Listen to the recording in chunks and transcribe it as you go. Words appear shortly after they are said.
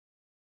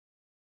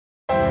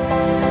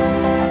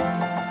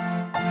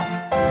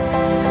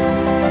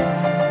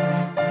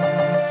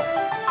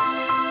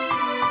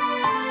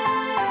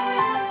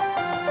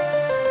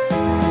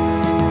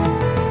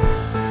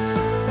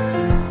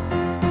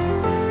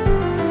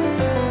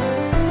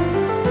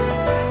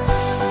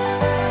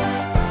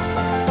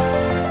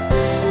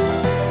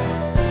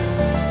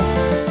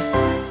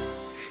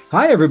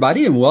Hi,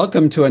 everybody, and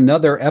welcome to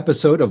another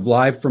episode of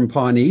Live from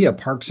Pawnee, a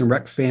Parks and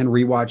Rec fan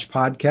rewatch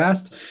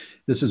podcast.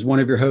 This is one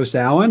of your hosts,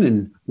 Alan,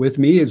 and with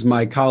me is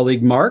my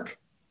colleague, Mark.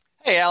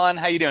 Hey, Alan,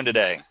 how you doing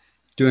today?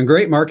 Doing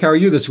great, Mark. How are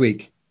you this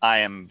week? I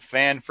am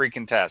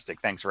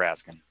fan-freaking-tastic. Thanks for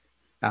asking.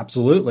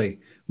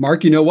 Absolutely.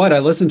 Mark, you know what? I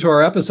listened to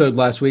our episode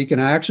last week,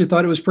 and I actually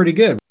thought it was pretty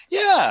good.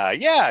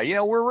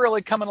 Yeah. We're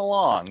really coming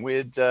along.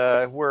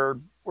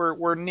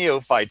 We're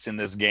neophytes in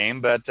this game,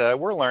 but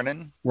we're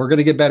learning. We're going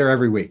to get better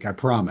every week, I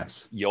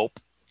promise. Yup.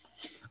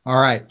 All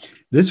right.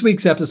 This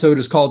week's episode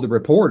is called The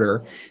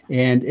Reporter,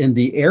 and in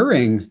the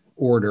airing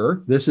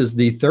order, this is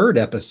the third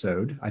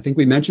episode. I think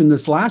we mentioned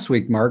this last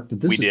week, Mark,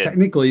 that this is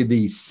technically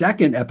the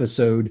second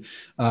episode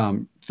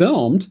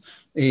filmed.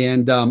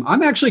 And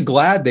I'm actually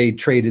glad they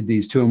traded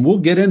these two. And we'll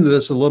get into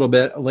this a little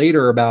bit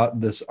later about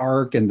this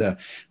arc and the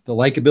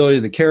likability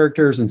of the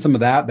characters and some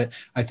of that. But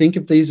I think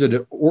if these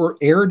had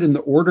aired in the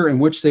order in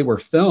which they were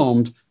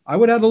filmed, I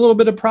would have had a little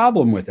bit of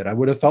problem with it. I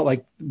would have felt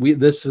like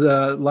this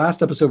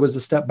last episode was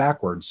a step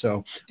backwards.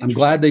 So I'm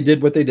glad they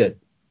did what they did.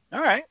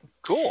 All right,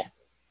 cool.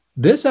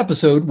 This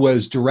episode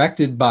was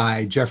directed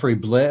by Jeffrey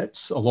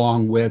Blitz,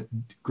 along with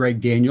Greg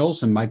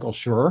Daniels and Michael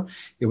Schur.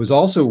 It was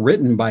also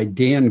written by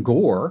Dan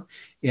Gore.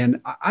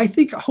 And I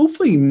think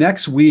hopefully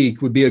next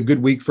week would be a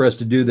good week for us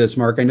to do this,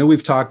 Mark. I know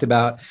we've talked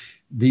about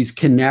these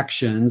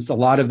connections, a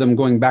lot of them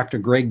going back to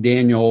Greg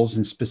Daniels,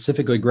 and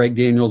specifically Greg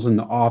Daniels in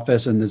The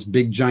Office and this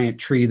big giant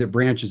tree that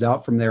branches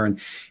out from there. And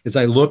as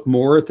I look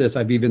more at this,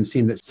 I've even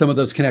seen that some of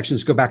those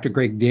connections go back to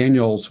Greg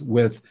Daniels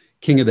with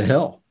King of the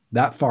Hill,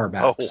 that far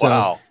back. Oh,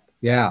 wow.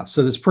 Yeah,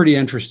 so that's pretty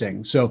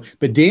interesting.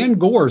 But Dan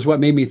Gore is what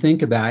made me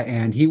think of that.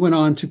 And he went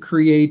on to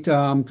create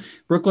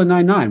Brooklyn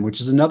Nine-Nine, which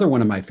is another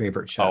one of my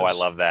favorite shows. Oh, I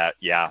love that.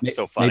 Yeah,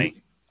 so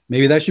funny.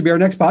 Maybe that should be our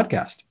next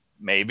podcast.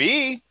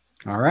 Maybe.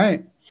 All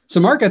right. So,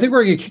 Mark, I think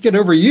we're going to kick it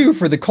over to you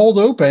for the cold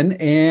open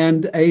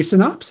and a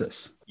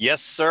synopsis.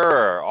 Yes,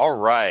 sir. All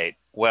right.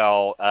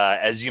 Well,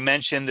 as you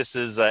mentioned, this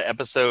is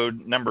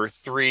episode number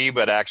 3,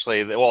 but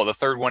actually, the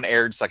third one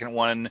aired, second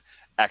one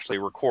actually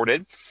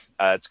recorded.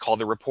 It's called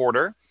The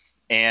Reporter.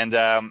 And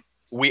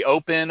we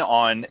open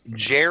on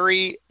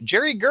Jerry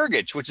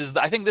Gergich, which is,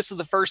 I think this is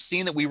the first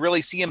scene that we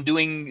really see him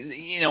doing,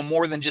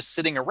 more than just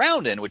sitting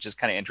around in, which is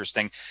kind of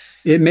interesting.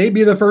 It may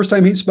be the first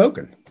time he's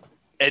spoken.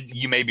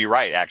 You may be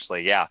right,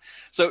 actually. Yeah.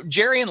 So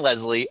Jerry and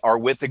Leslie are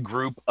with a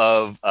group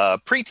of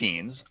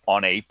preteens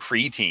on a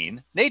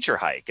preteen nature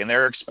hike, and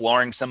they're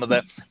exploring some of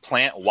the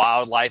plant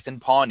wildlife in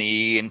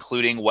Pawnee,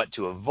 including what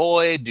to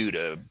avoid due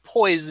to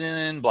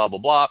poison, blah, blah,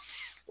 blah.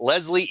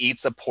 Leslie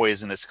eats a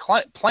poisonous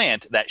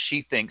plant that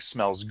she thinks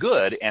smells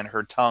good, and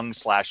her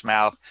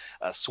tongue/mouth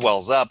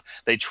swells up.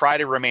 They try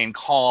to remain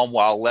calm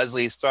while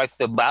Leslie starts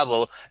to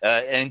babble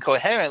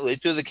incoherently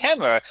to the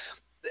camera.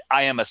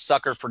 I am a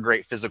sucker for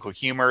great physical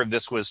humor.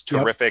 This was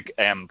terrific.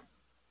 Yep.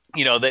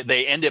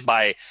 They end it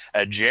by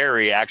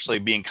Jerry actually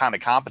being kind of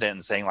competent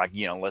and saying, like,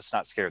 let's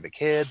not scare the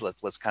kids.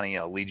 Let's kind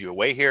of, lead you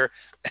away here.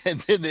 And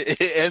then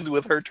it ends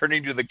with her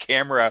turning to the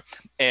camera,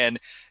 and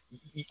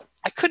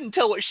I couldn't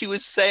tell what she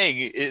was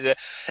saying. It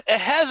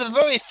has a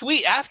very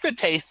sweet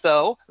aftertaste,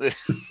 though.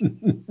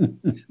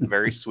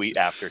 Very sweet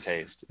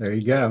aftertaste. There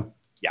you go.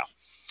 Yeah.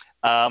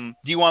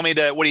 Do you want me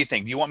to, what do you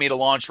think? Do you want me to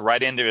launch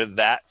right into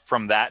that,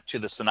 from that to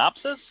the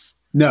synopsis?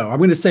 No, I'm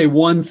going to say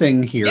one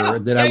thing here I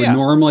would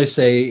normally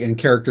say in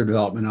character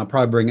development. I'll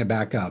probably bring it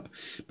back up.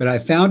 But I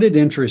found it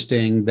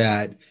interesting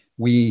that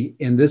we,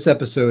 in this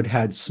episode,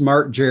 had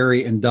smart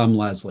Jerry and dumb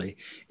Leslie.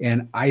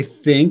 And I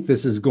think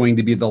this is going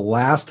to be the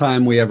last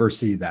time we ever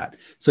see that.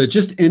 So it's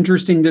just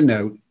interesting to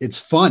note. It's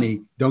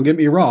funny, don't get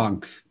me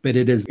wrong, but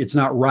it's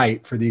not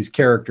right for these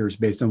characters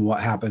based on what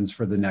happens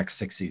for the next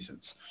 6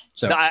 seasons.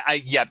 So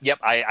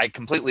I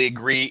completely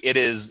agree. It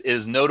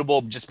is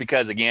notable just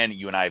because, again,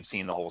 you and I have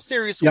seen the whole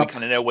series, so we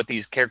kind of know what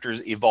these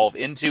characters evolve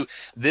into.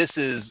 This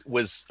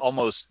was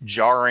almost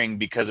jarring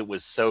because it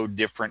was so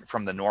different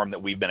from the norm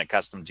that we've been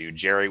accustomed to.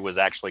 Jerry was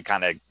actually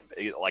kind of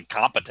like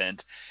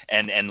competent,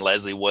 and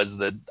Leslie was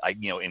the,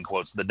 in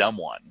quotes, the dumb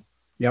one.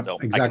 Yep, so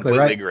exactly I completely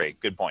right. agree.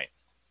 Good point.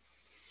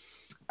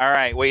 All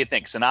right, what do you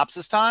think?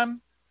 Synopsis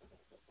time?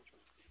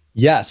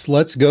 Yes,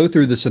 let's go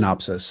through the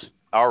synopsis.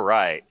 All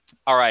right.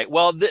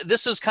 Well,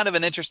 this is kind of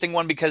an interesting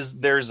one because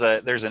there's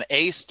an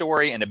A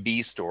story and a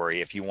B story,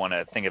 if you want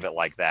to think of it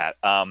like that.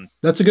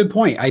 That's a good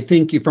point. I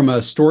think from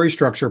a story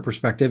structure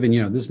perspective, and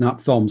this is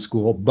not film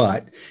school,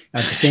 but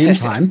at the same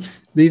time,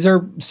 these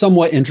are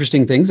somewhat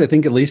interesting things, I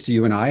think, at least to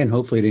you and I, and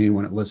hopefully to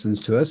anyone that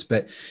listens to us.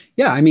 But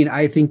yeah, I mean,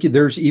 I think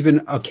there's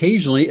even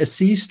occasionally a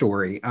C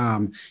story.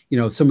 Some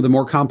of the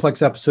more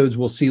complex episodes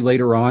we'll see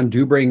later on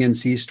do bring in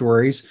C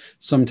stories.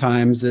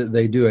 Sometimes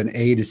they do an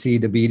A to C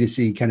to B to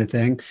C kind of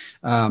thing.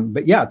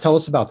 But yeah, tell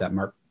us about that,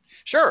 Mark.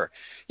 Sure.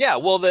 Yeah.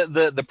 Well,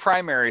 the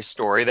primary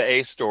story, the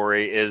A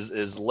story,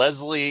 is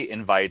Leslie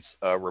invites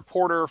a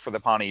reporter for the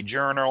Pawnee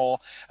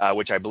Journal,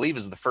 which I believe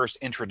is the first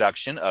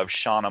introduction of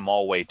Shauna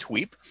Malway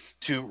Tweep,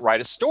 to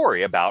write a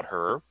story about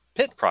her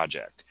Pitt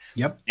project.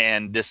 Yep.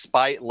 And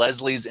despite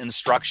Leslie's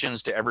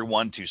instructions to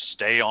everyone to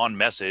stay on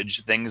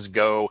message, things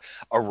go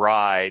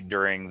awry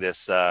during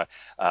this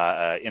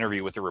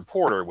interview with the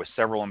reporter, with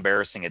several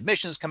embarrassing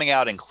admissions coming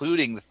out,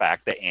 including the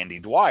fact that Andy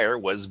Dwyer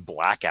was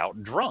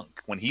blackout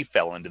drunk when he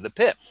fell into the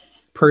pit.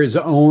 Per his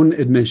own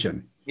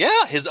admission.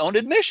 Yeah, his own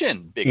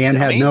admission. Big and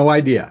dummy. Had no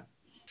idea.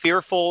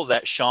 Fearful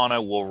that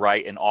Shauna will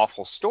write an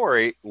awful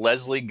story,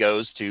 Leslie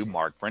goes to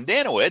Mark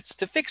Brendanowitz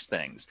to fix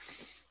things.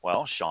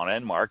 Well, Shauna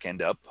and Mark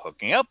end up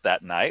hooking up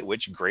that night,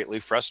 which greatly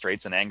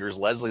frustrates and angers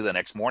Leslie the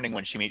next morning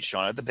when she meets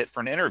Shauna at the pit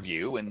for an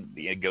interview, and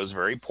it goes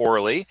very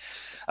poorly.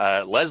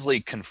 Leslie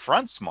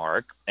confronts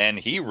Mark, and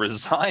he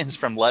resigns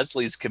from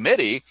Leslie's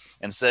committee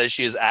and says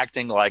she is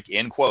acting like,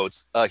 in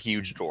quotes, a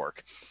huge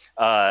dork.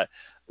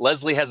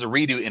 Leslie has a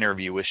redo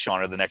interview with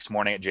Shauna the next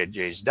morning at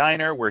JJ's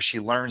Diner, where she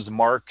learns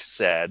Mark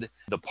said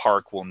the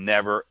park will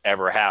never,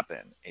 ever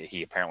happen.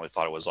 He apparently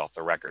thought it was off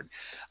the record.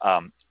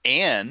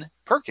 Ann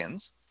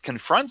Perkins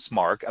confronts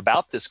Mark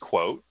about this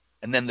quote,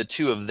 and then the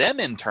two of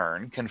them in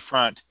turn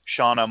confront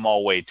Shauna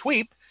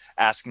Malwae-Tweep,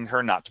 asking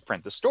her not to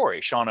print the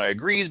story. Shauna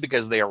agrees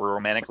because they are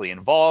romantically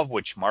involved,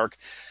 which Mark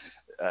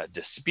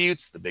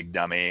disputes, the big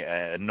dummy,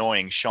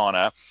 annoying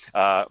Shauna.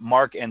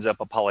 Mark ends up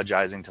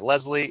apologizing to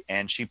Leslie,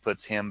 and she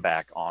puts him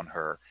back on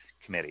her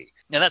committee.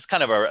 And that's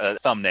kind of a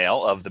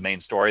thumbnail of the main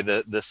story.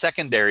 The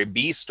secondary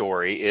B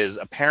story is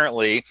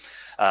apparently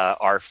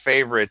our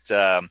favorite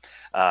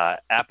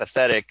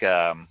apathetic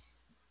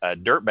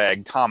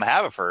dirtbag Tom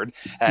Haverford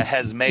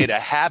has made a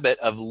habit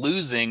of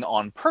losing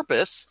on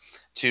purpose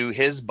to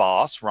his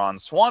boss, Ron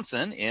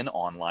Swanson, in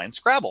online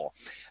Scrabble.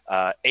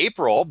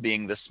 April,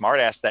 being the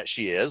smartass that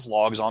she is,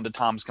 logs onto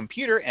Tom's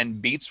computer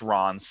and beats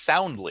Ron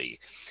soundly.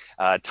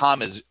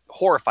 Tom is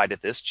horrified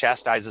at this,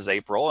 chastises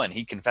April, and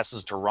he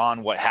confesses to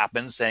Ron what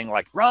happened, saying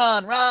like,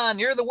 Ron,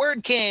 you're the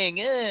word king.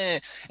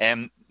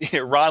 And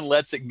Ron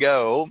lets it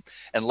go.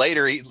 And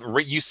later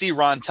you see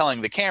Ron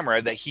telling the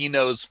camera that he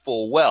knows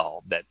full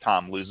well that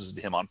Tom loses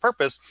to him on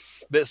purpose,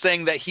 but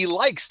saying that he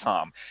likes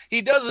Tom.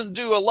 He doesn't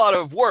do a lot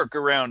of work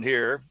around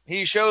here.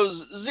 He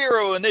shows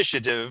zero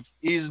initiative.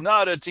 He's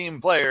not a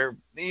team player.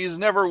 He's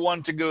never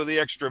one to go the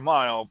extra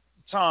mile.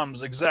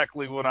 Tom's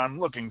exactly what I'm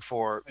looking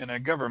for in a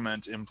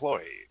government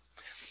employee.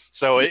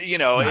 So,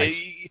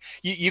 nice.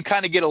 You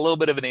kind of get a little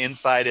bit of an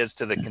insight as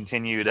to the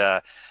continued,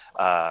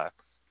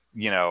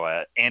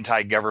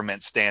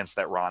 anti-government stance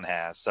that Ron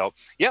has. So,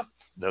 yep,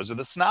 those are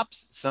the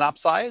synopses.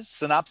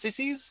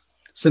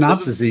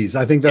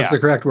 I think that's the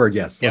correct word.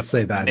 Yes, let's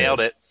say that. Nailed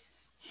it.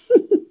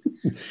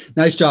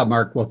 Nice job,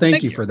 Mark. Well,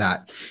 thank you for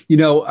that.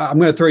 I'm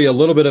going to throw you a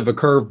little bit of a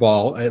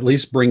curveball, at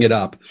least bring it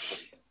up.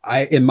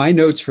 In my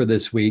notes for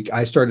this week,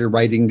 I started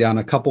writing down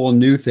a couple of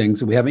new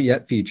things that we haven't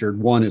yet featured.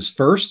 One is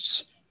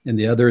firsts and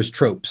the other is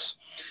tropes.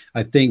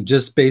 I think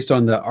just based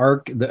on the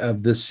arc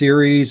of the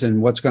series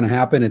and what's going to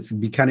happen, it's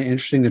going to be kind of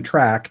interesting to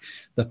track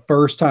the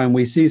first time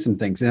we see some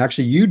things. And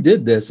actually, you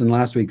did this in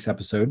last week's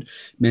episode,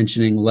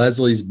 mentioning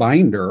Leslie's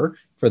binder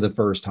for the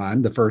first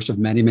time, the first of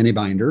many, many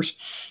binders.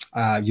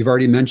 You've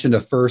already mentioned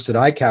a first that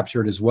I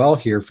captured as well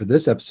here for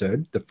this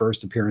episode, the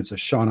first appearance of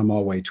Shauna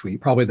Malwae-Tweep,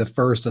 probably the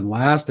first and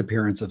last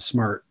appearance of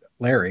Smart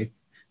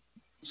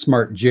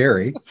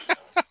Jerry.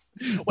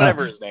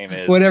 Whatever his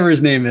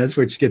name is,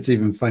 which gets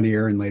even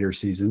funnier in later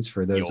seasons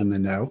for those in the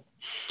know.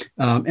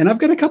 And I've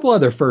got a couple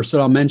other firsts that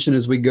I'll mention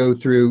as we go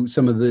through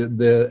some of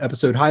the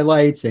episode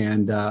highlights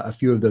and a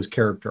few of those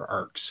character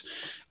arcs.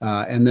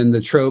 And then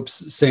the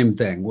tropes, same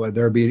thing. Well,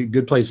 there'll be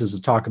good places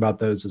to talk about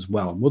those as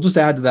well. We'll just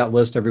add to that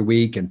list every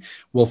week, and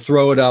we'll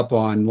throw it up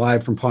on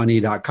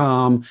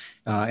livefrompawnee.com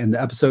in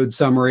the episode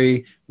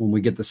summary when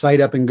we get the site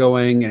up and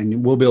going,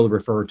 and we'll be able to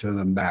refer to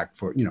them back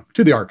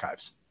to the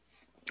archives.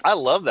 I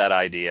love that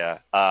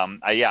idea.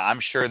 I'm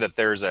sure that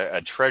there's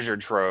a treasure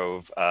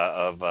trove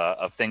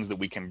of things that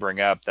we can bring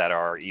up that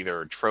are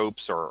either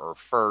tropes or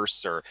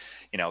firsts or,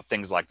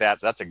 things like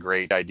that. So that's a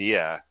great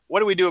idea. What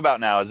do we do about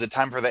now? Is it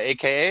time for the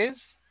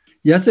AKAs?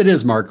 Yes, it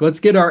is, Mark. Let's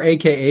get our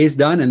AKAs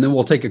done, and then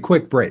we'll take a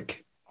quick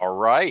break. All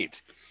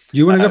right. Do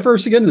you want to go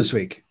first again this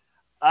week?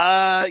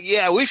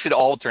 We should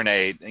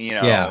alternate,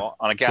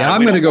 on account. Yeah,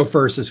 I'm going to go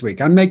first this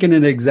week. I'm making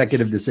an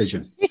executive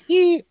decision.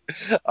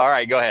 All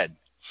right, go ahead.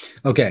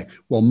 Okay.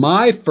 Well,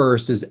 my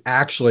first is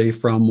actually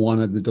from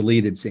one of the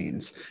deleted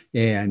scenes.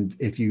 And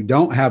if you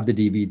don't have the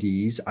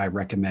DVDs, I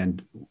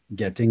recommend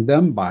getting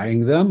them,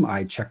 buying them.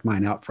 I checked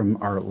mine out from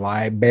our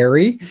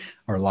library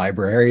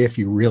if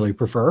you really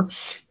prefer.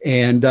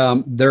 And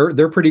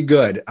they're pretty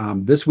good.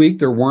 This week,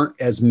 there weren't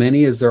as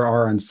many as there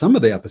are on some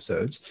of the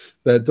episodes,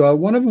 but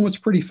one of them was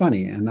pretty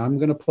funny. And I'm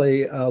going to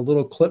play a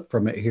little clip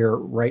from it here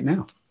right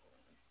now.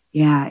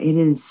 Yeah, it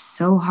is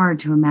so hard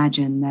to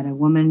imagine that a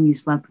woman you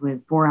slept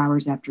with 4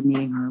 hours after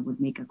meeting her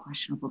would make a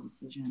questionable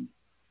decision.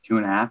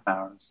 2.5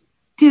 hours.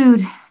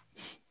 Dude,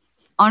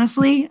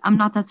 honestly, I'm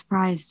not that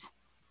surprised.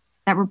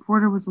 That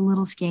reporter was a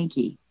little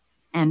skanky,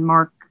 and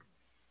Mark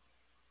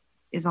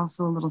is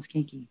also a little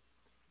skanky.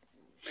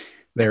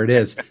 There it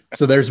is.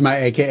 So there's my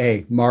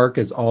AKA. Mark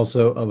is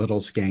also a little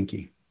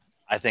skanky.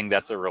 I think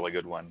that's a really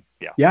good one.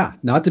 Yeah. Yeah.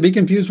 Not to be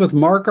confused with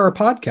Mark, our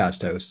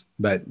podcast host,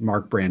 but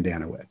Mark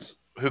Brendanawicz,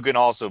 who can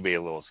also be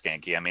a little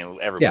skanky. I mean,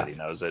 everybody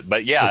knows it,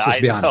 but yeah,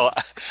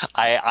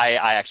 I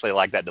actually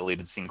like that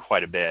deleted scene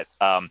quite a bit.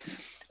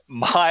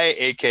 My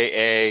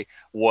AKA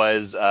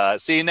was,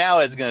 see, now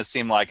it's going to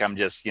seem like I'm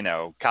just,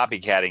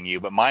 copycatting you,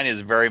 but mine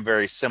is very,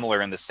 very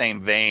similar in the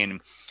same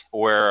vein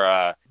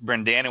where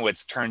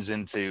Brendanawicz turns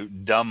into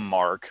dumb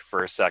Mark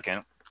for a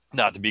second,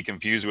 not to be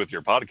confused with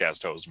your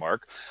podcast host,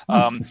 Mark.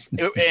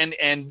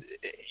 And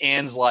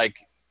Anne's like,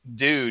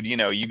 dude,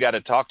 you got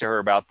to talk to her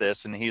about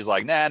this. And he's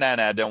like, nah,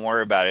 don't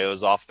worry about it. It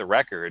was off the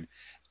record.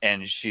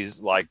 And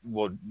she's like,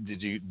 well,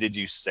 did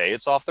you say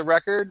it's off the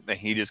record? And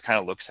he just kind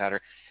of looks at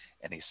her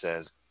and he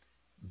says,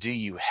 do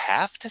you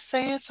have to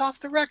say it's off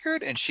the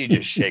record? And she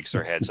just shakes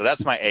her head. So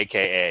that's my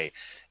AKA.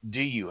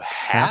 Do you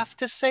have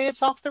to say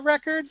it's off the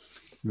record?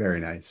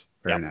 Very nice.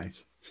 Very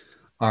nice.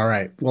 All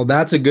right. Well,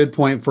 that's a good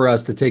point for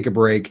us to take a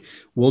break.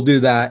 We'll do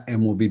that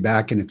and we'll be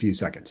back in a few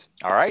seconds.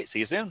 All right. See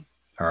you soon.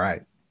 All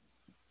right.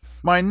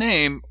 My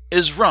name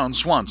is Ron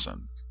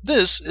Swanson.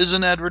 This is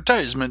an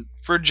advertisement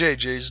for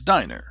JJ's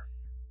Diner.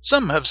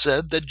 Some have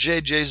said that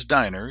JJ's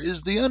Diner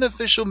is the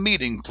unofficial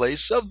meeting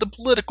place of the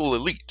political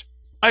elite.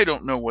 I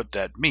don't know what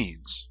that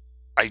means.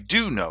 I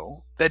do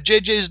know that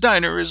JJ's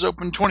Diner is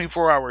open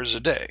 24 hours a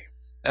day,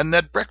 and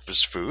that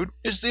breakfast food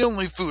is the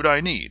only food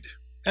I need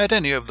at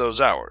any of those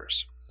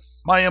hours.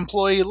 My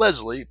employee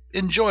Leslie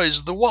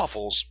enjoys the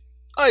waffles.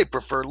 I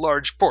prefer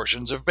large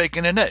portions of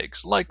bacon and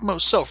eggs like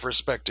most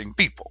self-respecting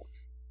people.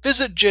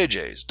 Visit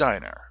JJ's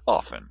Diner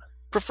often,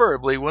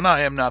 preferably when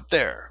I am not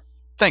there.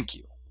 Thank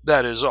you.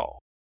 That is all.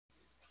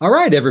 All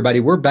right, everybody,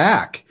 we're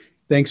back.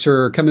 Thanks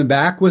for coming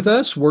back with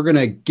us. We're going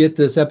to get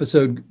this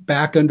episode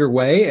back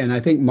underway. And I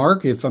think,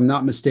 Mark, if I'm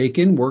not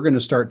mistaken, we're going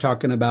to start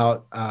talking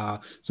about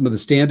some of the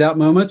standout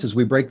moments as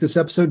we break this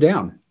episode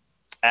down.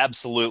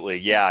 Absolutely.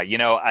 Yeah.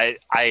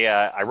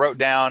 I wrote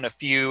down a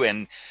few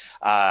and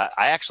I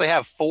actually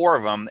have 4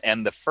 of them.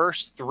 And the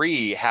first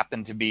 3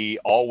 happened to be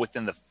all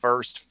within the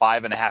first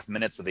 5.5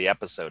 minutes of the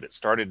episode. It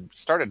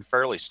started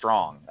fairly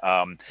strong.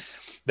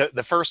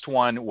 The first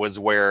one was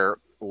where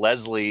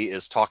Leslie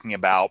is talking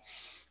about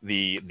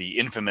the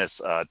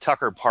infamous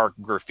Tucker Park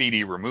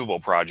graffiti removal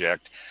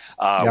project,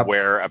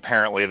 where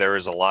apparently there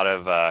is a lot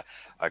of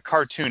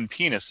cartoon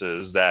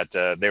penises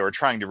that they were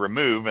trying to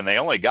remove, and they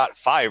only got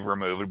 5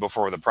 removed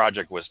before the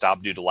project was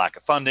stopped due to lack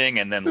of funding.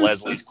 And then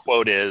Leslie's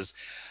quote is,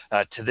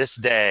 to this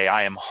day,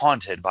 I am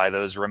haunted by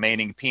those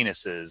remaining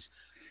penises.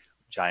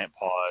 Giant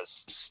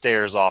pause,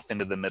 stares off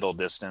into the middle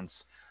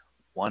distance.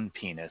 One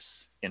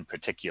penis in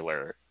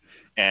particular.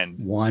 And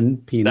one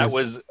penis. That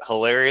was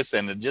hilarious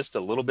and just a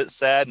little bit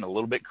sad and a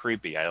little bit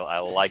creepy. I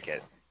like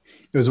it.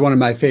 It was one of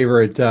my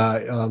favorite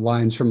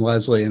lines from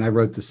Leslie, and I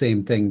wrote the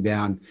same thing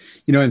down.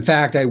 In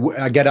fact,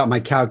 I get out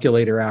my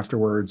calculator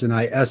afterwards, and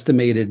I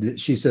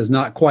estimated, she says,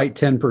 not quite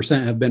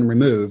 10% have been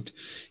removed.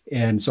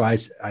 And so I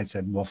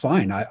said, well,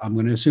 fine. I'm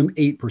going to assume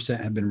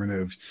 8% have been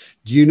removed.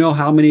 Do you know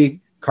how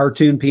many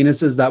cartoon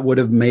penises that would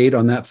have made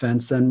on that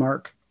fence then,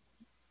 Mark?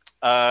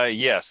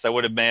 Yes, that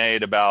would have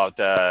made about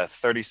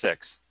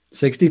 36.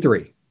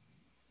 63.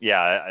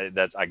 Yeah,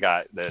 I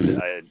got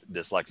the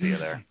dyslexia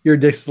there. You're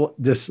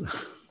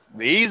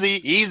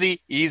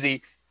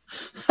Easy.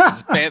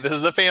 This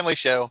is a family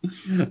show.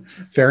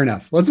 Fair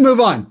enough. Let's move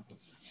on.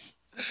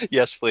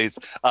 Yes, please.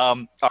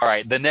 All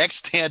right. The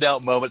next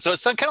standout moment. So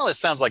it kind of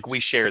sounds like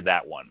we shared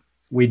that one.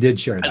 We did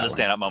share that as a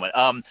standout moment.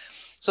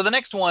 So the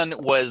next one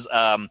was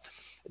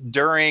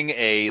during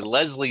a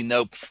Leslie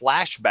Knope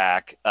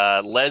flashback.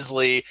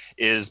 Leslie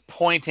is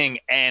pointing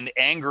and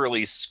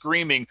angrily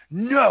screaming,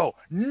 no,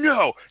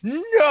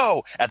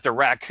 at the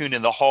raccoon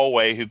in the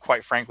hallway, who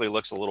quite frankly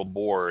looks a little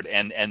bored.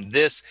 And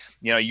this,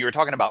 you were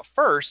talking about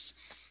first.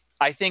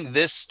 I think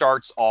this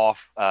starts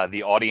off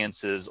the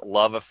audience's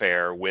love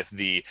affair with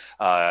the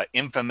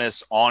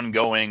infamous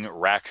ongoing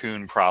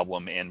raccoon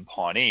problem in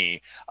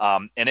Pawnee.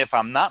 And if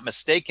I'm not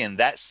mistaken,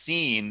 that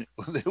scene,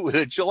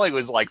 which only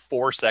was like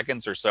 4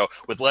 seconds or so,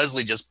 with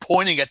Leslie just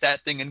pointing at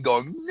that thing and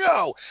going,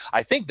 no,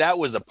 I think that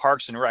was a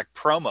Parks and Rec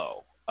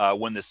promo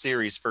when the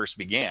series first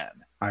began.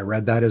 I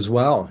read that as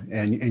well.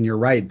 And you're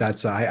right.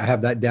 I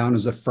have that down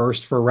as a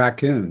first for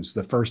raccoons,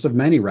 the first of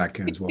many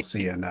raccoons we'll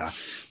see in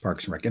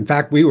Parks and Rec. In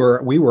fact, we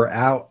were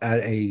out at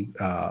a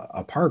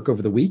park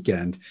over the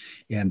weekend,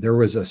 and there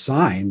was a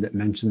sign that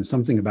mentioned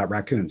something about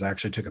raccoons. I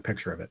actually took a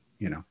picture of it,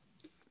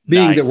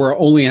 being nice. That we're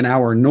only an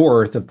hour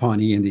north of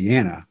Pawnee,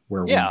 Indiana,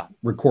 where we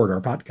record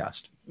our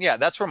podcast. Yeah,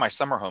 that's where my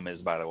summer home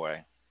is, by the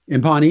way.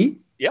 In Pawnee?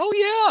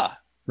 Oh, yeah.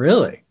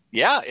 Really?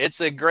 Yeah,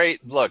 it's a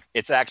great look.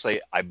 It's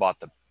actually,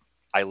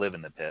 I live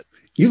in the pit.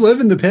 You live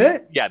in the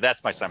pit? Yeah,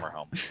 that's my summer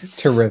home.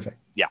 Terrific.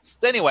 Yeah.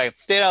 So anyway,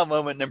 standout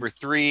moment number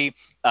 3,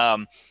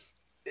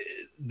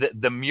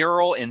 the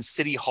mural in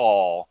City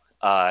Hall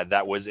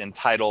that was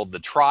entitled "The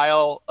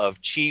Trial of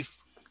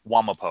Chief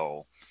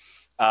Wamapo."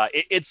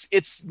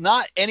 It's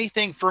not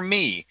anything for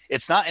me.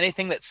 It's not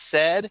anything that's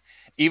said,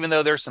 even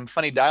though there's some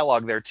funny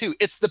dialogue there too.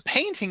 It's the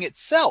painting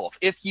itself.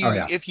 If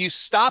you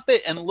stop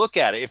it and look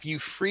at it, if you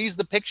freeze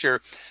the picture,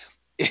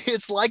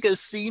 it's like a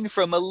scene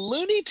from a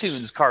Looney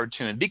Tunes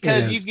cartoon,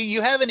 because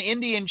you have an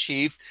Indian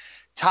chief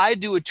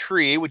tied to a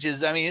tree, which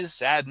is, I mean, it's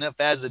sad enough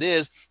as it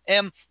is,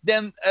 and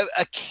then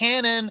a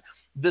cannon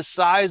the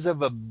size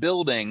of a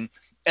building,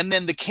 and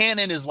then the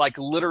cannon is like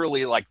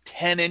literally like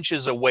 10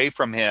 inches away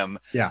from him.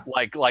 Yeah.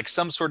 Like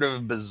some sort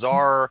of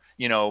bizarre,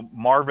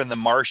 Marvin the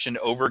Martian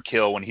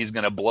overkill when he's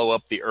going to blow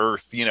up the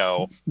earth,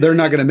 They're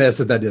not going to miss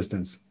at that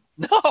distance.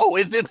 No,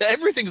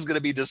 everything's going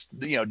to be just,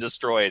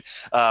 destroyed.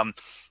 I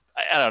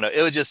don't know.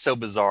 It was just so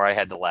bizarre. I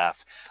had to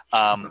laugh.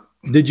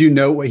 Did you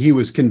know what he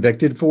was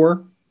convicted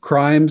for?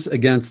 Crimes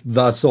against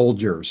the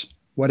soldiers,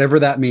 whatever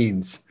that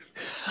means.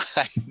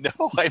 I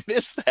know, I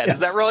missed that. Yes. Is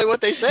that really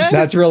what they said?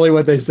 That's really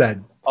what they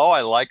said. Oh,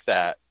 I like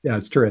that. Yeah,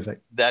 it's terrific.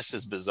 That's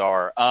just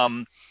bizarre.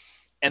 And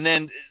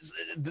then,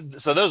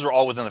 so those were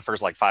all within the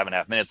first like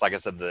 5.5 minutes. Like I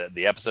said,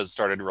 the episode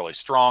started really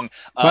strong.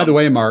 By the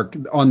way, Mark,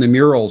 on the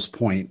murals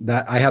point,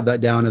 that I have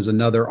that down as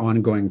another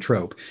ongoing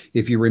trope.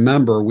 If you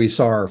remember, we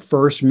saw our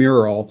first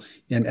mural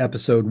in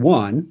episode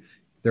 1.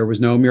 There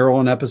was no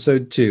mural in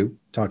episode 2,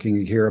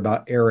 talking here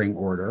about airing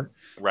order.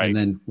 Right. And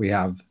then we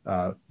have,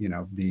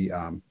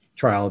 the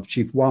trial of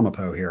Chief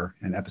Wamapo here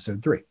in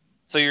episode 3.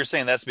 So you're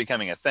saying that's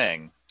becoming a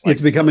thing? It's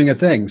becoming a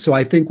thing. So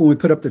I think when we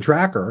put up the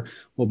tracker,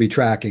 we'll be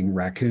tracking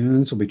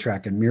raccoons, we'll be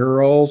tracking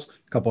murals,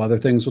 a couple other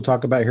things we'll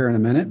talk about here in a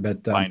minute.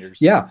 But binders.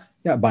 Yeah,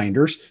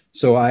 binders.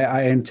 So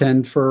I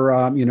intend for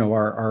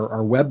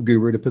our web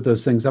guru to put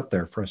those things up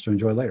there for us to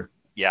enjoy later.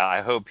 Yeah,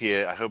 I hope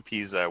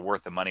he's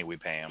worth the money we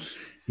pay him.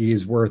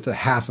 He's worth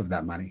half of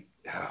that money.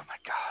 Oh my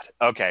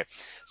God. Okay.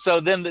 So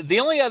then the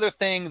only other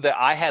thing that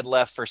I had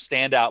left for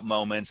standout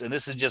moments, and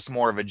this is just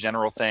more of a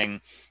general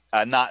thing,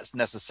 not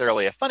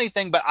necessarily a funny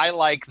thing, but I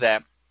like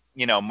that,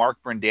 Mark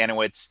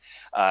Brendanawicz,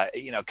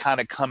 kind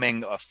of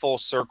coming a full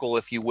circle,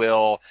 if you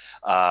will,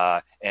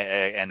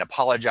 and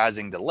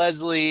apologizing to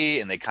Leslie,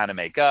 and they kind of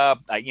make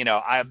up.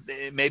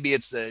 Maybe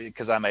it's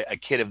because I'm a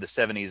kid of the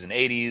 70s and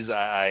 80s.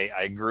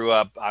 I grew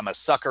up. I'm a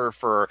sucker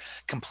for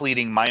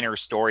completing minor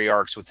story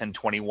arcs within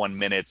 21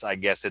 minutes. I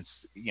guess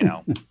it's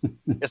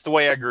it's the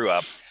way I grew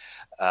up.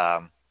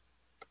 How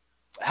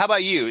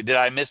about you? Did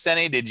I miss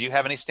any? Did you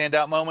have any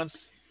standout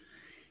moments?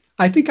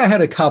 I think I had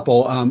a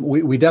couple.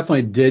 We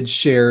definitely did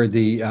share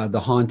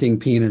the haunting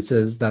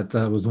penises.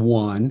 That was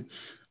one.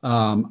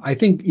 I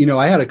think,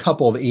 I had a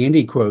couple of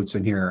Andy quotes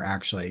in here,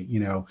 actually.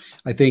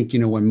 I think,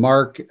 when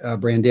Mark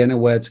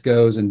Brendanawicz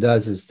goes and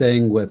does his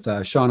thing with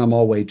Shauna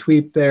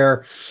Mulway-Tweep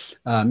there,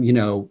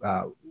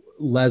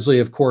 Leslie,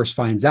 of course,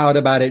 finds out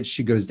about it.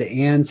 She goes to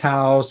Anne's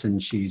house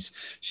and she's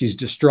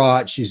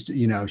distraught.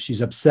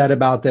 She's upset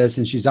about this,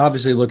 and she's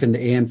obviously looking to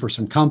Anne for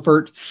some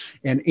comfort.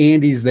 And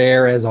Andy's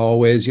there as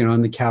always,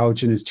 on the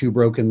couch in his 2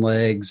 broken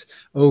legs,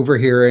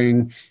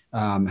 overhearing,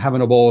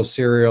 having a bowl of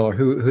cereal, or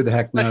who the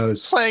heck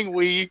knows, playing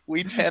Wii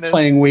tennis.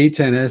 Playing Wii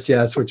tennis,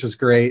 yes, which was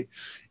great.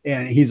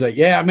 And he's like,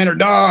 "Yeah, I'm in her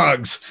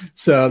dogs."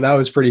 So that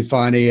was pretty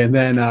funny. And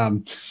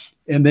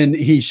then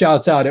he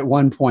shouts out at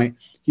one point,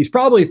 he's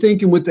probably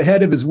thinking with the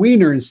head of his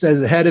wiener instead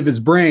of the head of his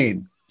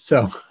brain.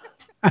 So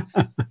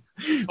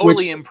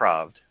totally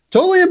improv.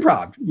 Totally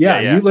improv.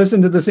 Yeah. You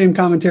listened to the same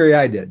commentary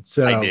I did.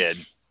 So I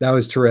did. That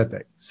was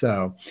terrific.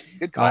 So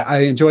I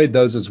enjoyed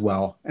those as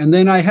well. And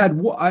then I had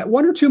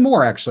one or two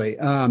more, actually.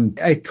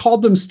 I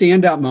called them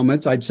standout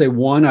moments. I'd say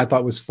one I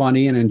thought was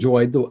funny and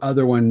enjoyed. The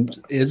other one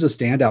is a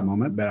standout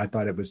moment, but I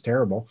thought it was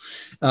terrible.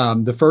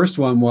 The first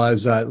one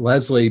was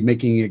Leslie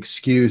making an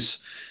excuse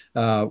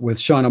with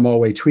Shauna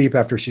Mulway-Tweep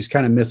after she's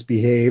kind of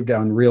misbehaved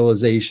on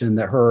realization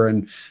that her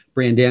and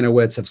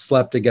Brendanawicz have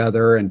slept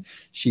together, and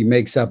she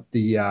makes up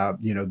the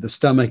the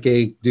stomach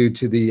ache due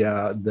to the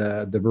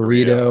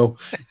burrito.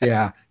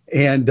 Yeah.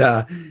 And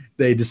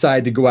they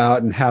decide to go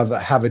out and have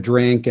a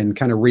drink and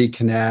kind of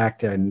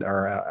reconnect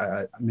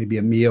or maybe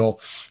a meal.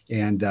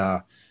 And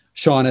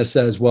Shauna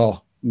says,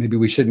 well, maybe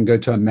we shouldn't go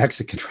to a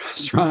Mexican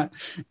restaurant.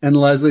 And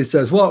Leslie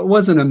says, well, it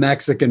wasn't a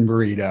Mexican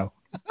burrito.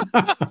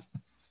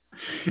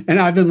 And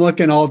I've been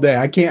looking all day.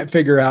 I can't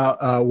figure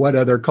out what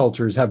other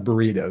cultures have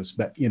burritos,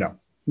 but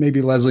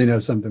maybe Leslie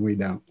knows something we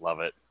don't.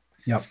 Love it.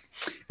 Yep.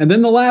 And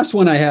then the last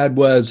one I had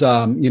was,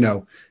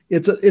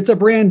 it's a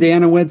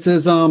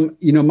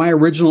Brandanawitzism. My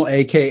original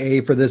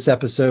AKA for this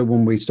episode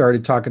when we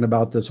started talking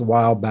about this a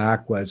while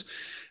back was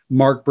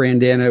Mark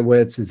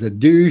Brendanawicz is a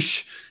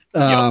douche.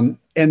 And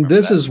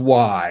this is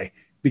why.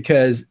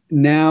 Because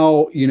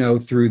now,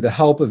 through the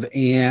help of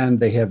Anne,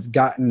 they have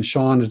gotten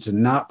Shauna to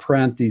not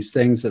print these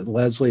things that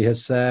Leslie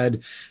has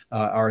said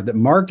or that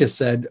Mark has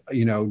said,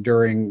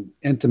 during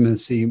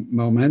intimacy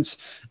moments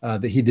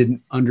that he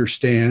didn't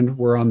understand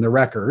were on the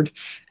record.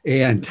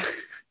 And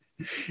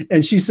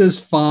she says,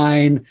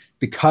 fine,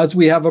 because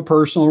we have a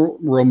personal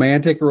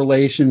romantic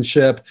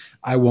relationship,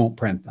 I won't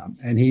print them.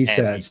 And he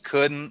says, he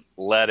couldn't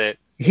let it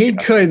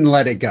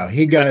go.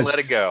 He goes, let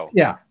it go.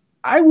 Yeah.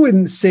 I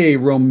wouldn't say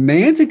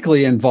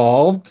romantically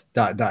involved,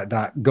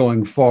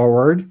 going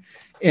forward.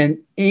 And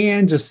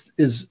Anne just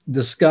is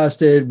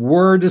disgusted.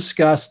 We're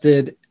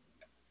disgusted.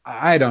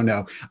 I don't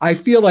know. I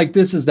feel like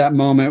this is that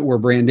moment where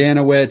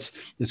Brendanawicz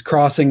is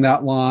crossing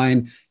that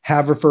line.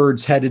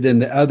 Haverford's headed in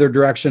the other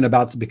direction,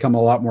 about to become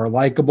a lot more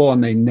likable,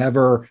 and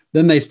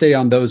then they stay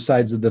on those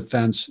sides of the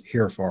fence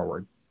here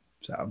forward.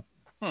 So,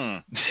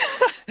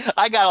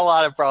 I got a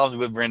lot of problems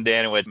with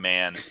Brendanawicz,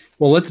 man.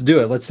 Well, let's do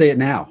it. Let's say it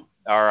now.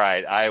 All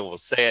right, I will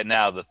say it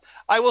now.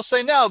 I will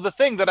say now the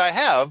thing that I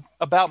have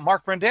about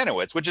Mark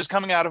Brendanawicz, which is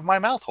coming out of my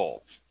mouth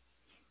hole.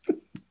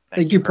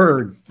 Thank you,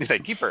 Perd.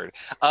 Thank you, Perd.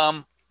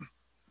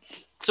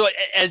 So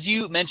as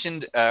you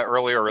mentioned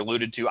earlier or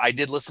alluded to, I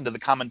did listen to the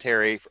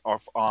commentary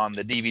on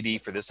the DVD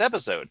for this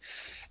episode.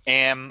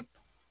 And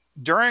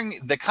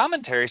during the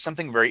commentary,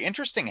 something very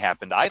interesting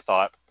happened. I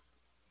thought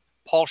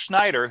Paul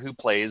Schneider, who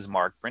plays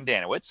Mark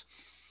Brendanawicz,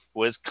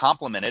 was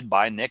complimented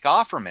by Nick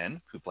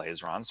Offerman, who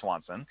plays Ron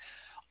Swanson,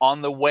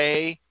 on the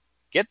way,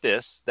 get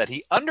this, that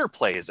he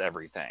underplays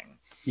everything.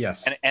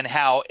 Yes. And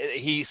how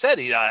he said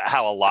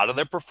how a lot of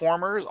the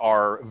performers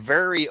are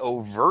very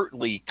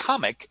overtly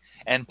comic,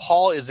 and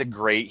Paul is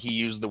he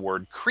used the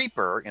word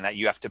creeper, in that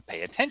you have to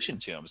pay attention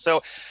to him.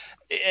 So,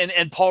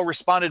 and Paul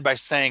responded by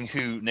saying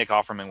who Nick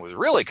Offerman was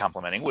really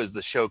complimenting was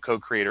the show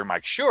co-creator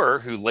Mike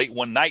Schur, who late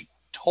one night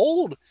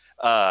told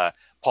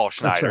Paul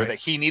Schneider that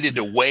he needed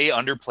to way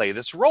underplay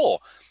this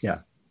role. Yeah.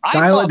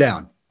 Dial it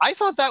down. I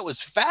thought that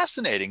was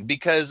fascinating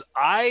because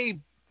I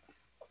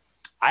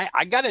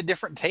got a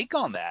different take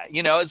on that.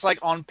 You know, it's like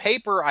on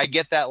paper, I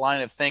get that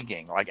line of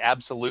thinking, like,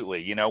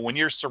 absolutely. You know, when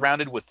you're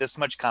surrounded with this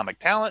much comic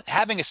talent,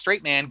 having a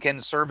straight man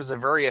can serve as a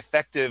very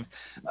effective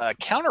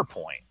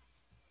counterpoint,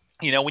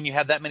 you know, when you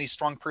have that many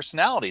strong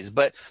personalities.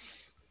 But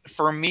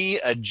for me,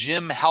 a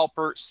Jim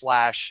Halpert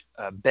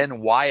 /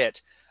 Ben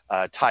Wyatt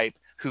type,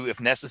 who,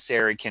 if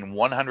necessary, can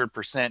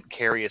 100%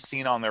 carry a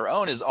scene on their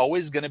own, is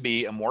always going to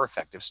be a more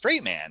effective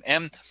straight man.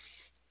 And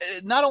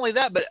not only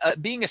that, but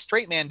being a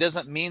straight man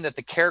doesn't mean that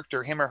the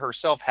character, him or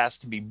herself, has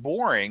to be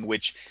boring,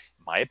 which,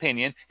 in my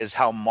opinion, is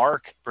how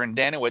Mark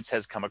Brendanawicz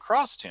has come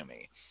across to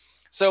me.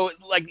 So,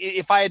 like,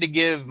 if I had to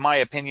give my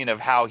opinion of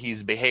how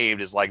he's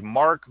behaved, is like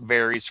Mark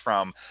varies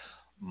from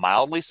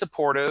mildly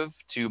supportive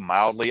to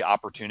mildly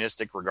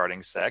opportunistic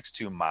regarding sex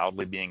to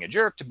mildly being a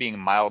jerk to being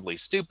mildly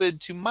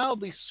stupid to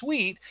mildly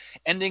sweet,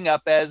 ending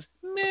up as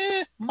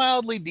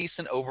mildly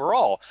decent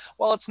overall.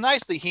 While it's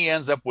nice that he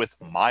ends up with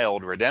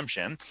mild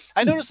redemption,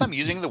 I notice I'm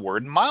using the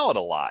word mild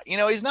a lot. You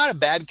know, he's not a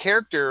bad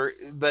character,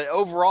 but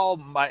overall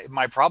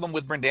my problem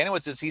with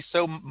Brendanawicz is he's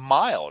so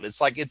mild. It's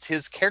like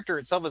his character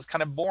itself is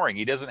kind of boring.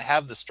 He doesn't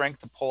have the strength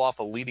to pull off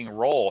a leading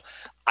role,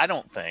 I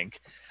don't think.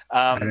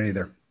 I don't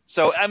either.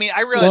 So, I mean,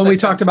 I realize. Well, we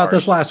talked about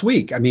this last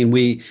week. I mean,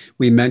 we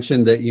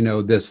mentioned that, you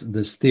know, this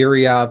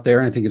theory out there,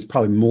 and I think it's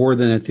probably more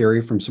than a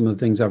theory from some of the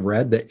things I've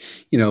read, that,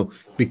 you know,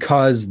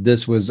 because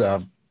this was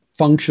a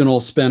functional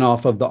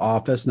spinoff of The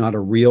Office, not a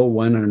real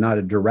one or not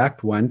a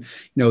direct one,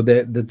 you know,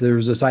 that there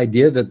was this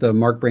idea that the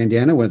Mark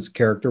Brendanawicz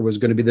character was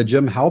going to be the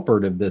Jim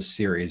Halpert of this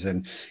series.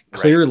 And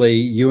clearly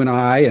you and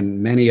I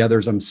and many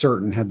others, I'm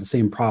certain, had the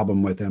same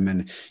problem with him.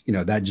 And, you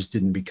know, that just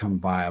didn't become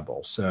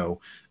viable. So,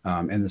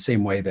 in the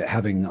same way that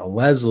having a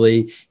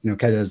Leslie, you know,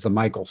 kind of as the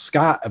Michael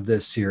Scott of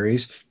this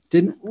series,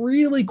 didn't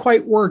really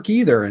quite work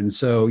either. And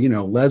so, you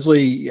know,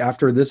 Leslie,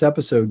 after this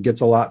episode, gets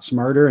a lot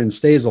smarter and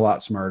stays a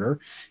lot smarter.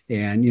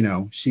 And, you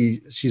know,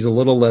 she's a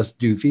little less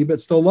doofy,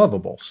 but still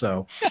lovable.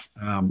 So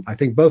I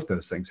think both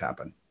those things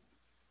happen.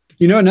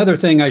 You know, another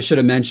thing I should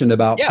have mentioned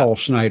about Paul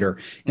Schneider,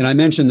 and I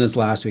mentioned this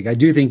last week, I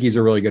do think he's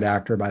a really good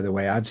actor, by the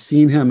way. I've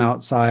seen him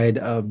outside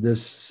of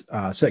this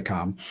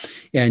sitcom,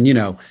 and, you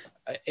know,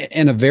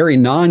 in a very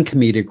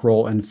non-comedic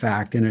role, in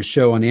fact, in a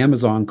show on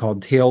Amazon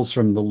called Tales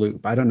from the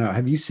Loop. I don't know.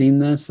 Have you seen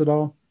this at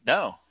all?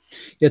 No.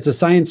 It's a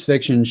science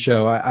fiction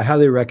show. I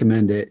highly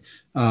recommend it.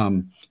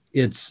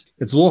 It's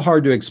a little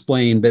hard to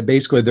explain, but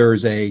basically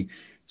there's a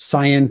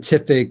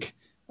scientific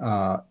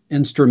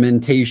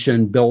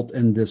instrumentation built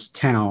in this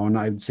town.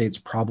 I would say it's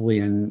probably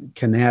in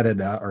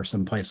Canada or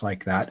someplace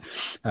like that,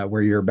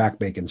 where your back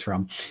bacon's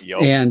from.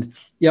 And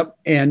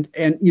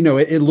you know,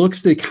 it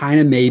looks to kind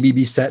of maybe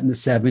be set in the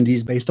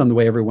 70s based on the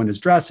way everyone is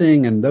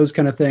dressing and those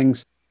kind of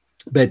things.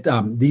 But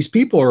these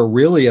people are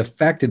really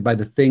affected by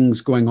the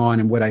things going on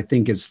in what I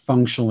think is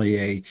functionally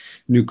a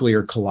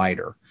nuclear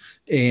collider.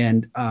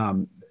 And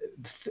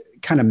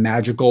kind of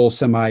magical,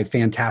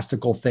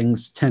 semi-fantastical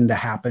things tend to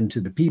happen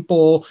to the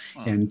people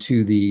and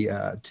to the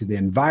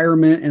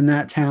environment in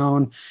that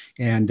town.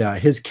 And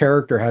his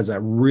character has a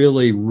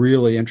really,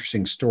 really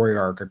interesting story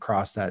arc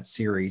across that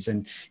series.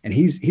 And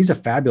he's a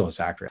fabulous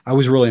actor. I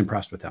was really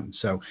impressed with him.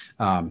 So,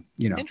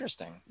 you know,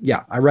 interesting.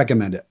 Yeah, I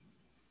recommend it.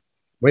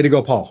 Way to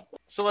go, Paul.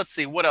 So let's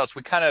see what else.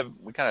 We kind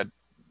of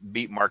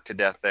beat Mark to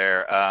death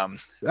there.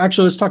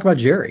 Actually, let's talk about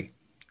Jerry,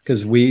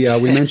 because we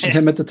mentioned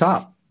him at the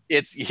top.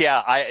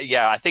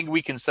 I think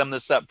we can sum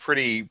this up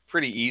pretty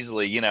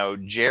easily. You know,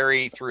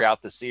 Jerry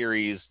throughout the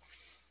series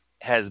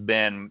has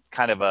been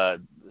kind of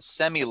a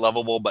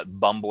semi-lovable but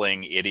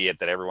bumbling idiot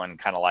that everyone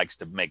kind of likes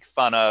to make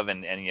fun of,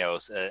 and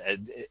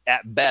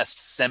at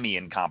best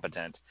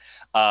semi-incompetent.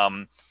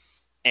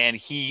 And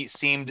he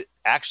seemed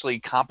actually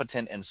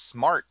competent and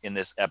smart in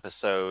this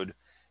episode.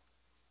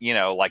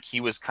 Like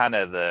he was kind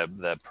of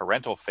the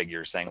parental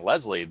figure saying,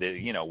 Leslie,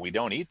 that, we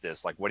don't eat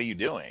this. Like, what are you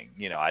doing?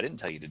 I didn't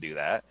tell you to do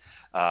that.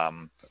 I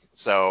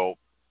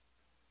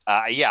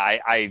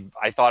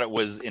thought it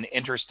was an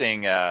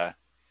interesting, I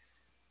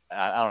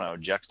don't know,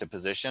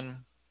 juxtaposition.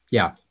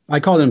 Yeah. I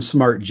called him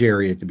Smart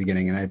Jerry at the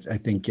beginning. And I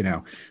think,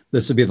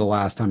 this would be the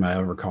last time I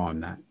ever call him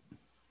that.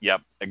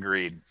 Yep.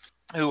 Agreed.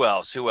 Who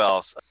else?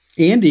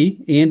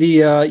 Andy,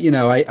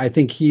 I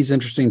think he's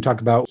interesting to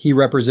talk about. He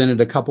represented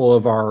a couple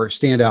of our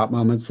standout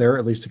moments there,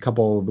 at least a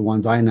couple of the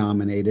ones I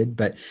nominated.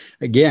 But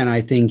again,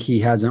 I think he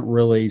hasn't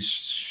really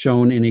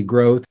shown any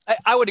growth.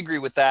 I would agree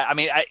with that. I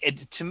mean,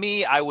 to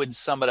me, I would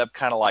sum it up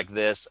kind of like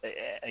this.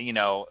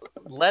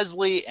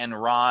 Leslie and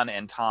Ron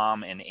and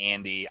Tom and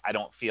Andy, I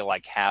don't feel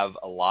like have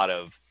a lot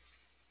of,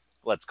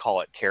 let's call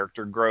it,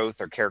 character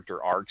growth or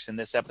character arcs in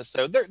this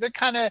episode. They're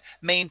kind of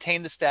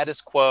maintain the status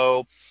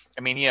quo.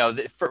 I mean,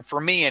 for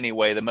me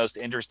anyway, the most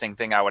interesting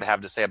thing I would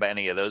have to say about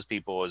any of those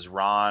people is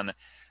Ron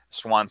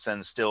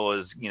Swanson still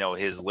is,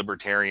 his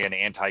libertarian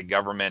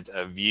anti-government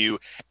view.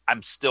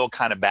 I'm still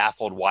kind of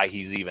baffled why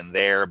he's even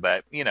there,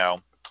 but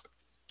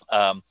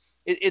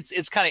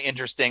it's kind of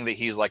interesting that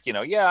he's like,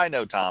 yeah, I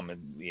know Tom,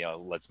 and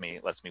lets me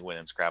win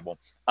in Scrabble.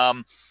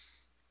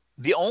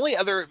 The only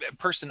other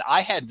person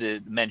I had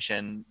to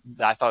mention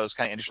that I thought was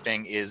kind of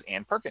interesting is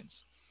Ann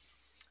Perkins,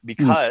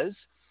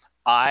 because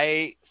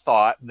I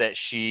thought that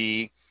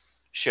she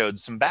showed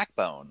some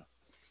backbone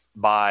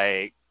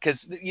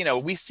because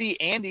we see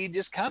Andy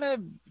just kind of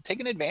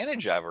taking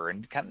advantage of her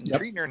and kind of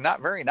treating her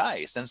not very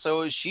nice. And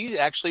so she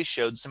actually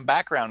showed some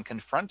background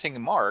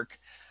confronting Mark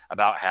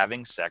about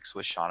having sex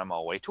with Shauna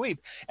Malwae-Tweep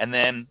and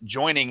then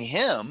joining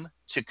him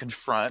to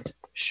confront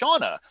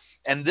Shauna.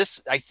 And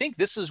I think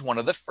this is one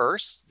of the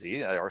first,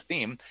 our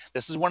theme,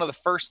 this is one of the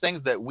first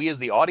things that we as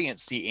the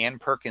audience see Ann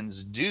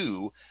Perkins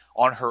do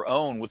on her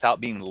own without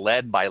being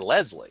led by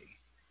Leslie.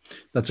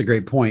 That's a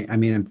great point. I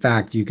mean, in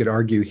fact, you could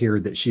argue here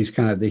that she's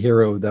kind of the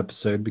hero of the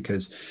episode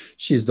because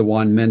she's the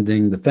one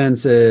mending the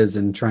fences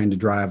and trying to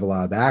drive a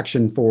lot of the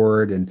action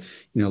forward. And,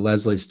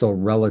 Leslie's still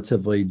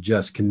relatively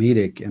just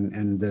comedic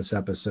in this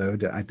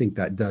episode. I think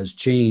that does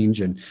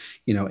change. And,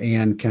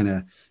 Ann kind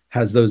of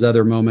has those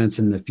other moments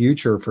in the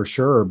future for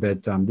sure.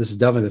 But this is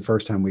definitely the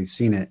first time we've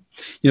seen it.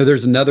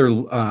 There's another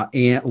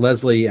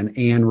Leslie and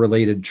Ann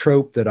related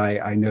trope that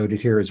I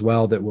noted here as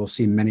well that we'll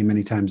see many,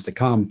 many times to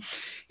come.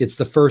 It's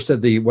the first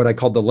of what I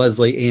call the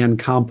Leslie Ann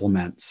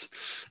compliments.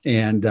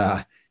 And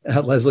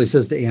Leslie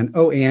says to Ann,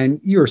 "Oh, Ann,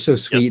 you are so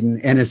sweet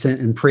and innocent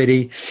and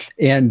pretty."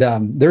 And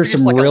there's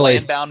some like really a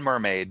land-bound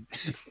mermaid.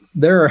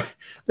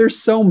 There's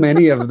so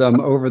many of them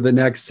over the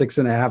next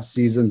 6.5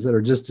 seasons that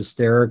are just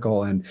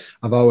hysterical. And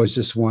I've always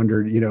just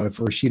wondered, if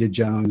Rashida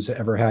Jones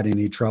ever had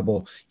any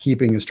trouble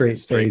keeping a straight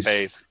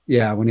face.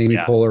 Yeah, when Amy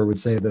Poehler would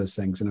say those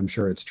things, and I'm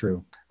sure it's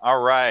true.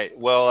 All right.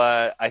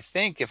 Well, I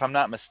think if I'm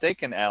not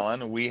mistaken,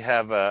 Alan, we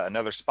have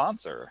another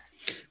sponsor.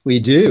 We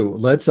do.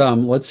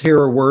 Let's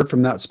hear a word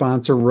from that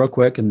sponsor real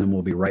quick, and then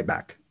we'll be right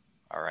back.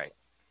 All right.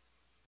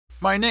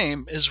 My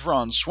name is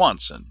Ron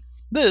Swanson.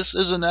 This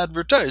is an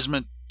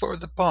advertisement for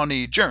the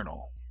Pawnee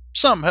Journal.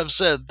 Some have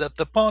said that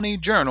the Pawnee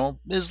Journal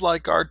is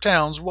like our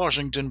town's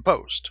Washington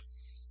Post.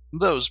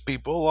 Those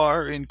people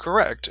are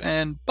incorrect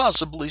and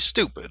possibly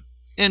stupid.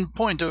 In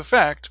point of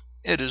fact,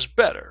 it is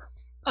better.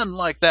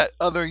 Unlike that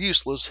other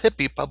useless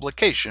hippie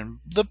publication,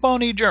 the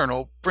Pawnee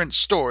Journal prints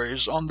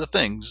stories on the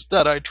things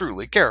that I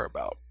truly care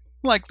about,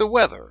 like the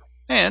weather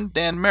and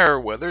Dan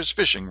Meriwether's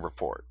fishing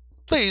report.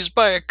 Please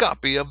buy a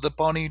copy of the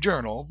Pawnee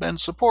Journal and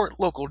support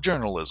local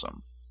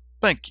journalism.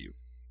 Thank you.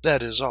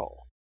 That is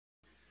all.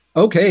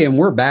 Okay, and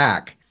we're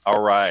back.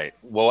 All right.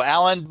 Well,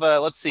 Alan,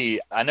 let's see.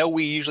 I know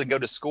we usually go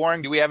to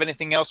scoring. Do we have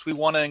anything else we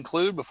want to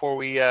include before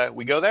we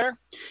go there?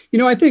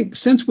 I think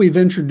since we've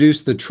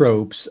introduced the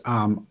tropes,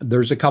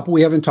 there's a couple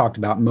we haven't talked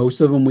about.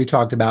 Most of them we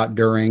talked about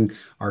during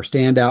our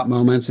standout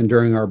moments and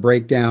during our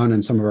breakdown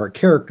and some of our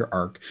character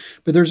arc.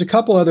 But there's a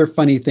couple other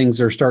funny things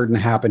that are starting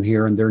to happen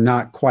here, and they're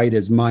not quite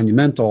as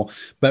monumental,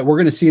 but we're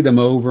going to see them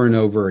over and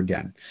over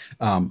again.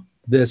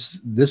 This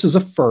is a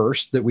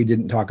first that we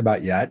didn't talk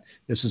about yet.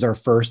 This is our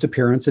first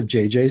appearance of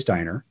JJ's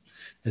Diner.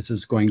 This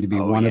is going to be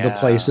one of the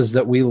places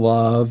that we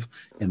love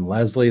and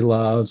Leslie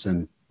loves,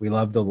 and we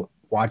love to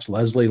watch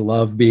Leslie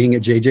love being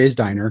at JJ's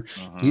Diner,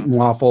 eating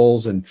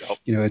waffles, and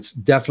it's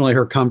definitely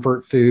her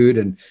comfort food,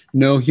 and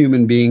no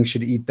human being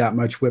should eat that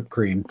much whipped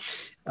cream.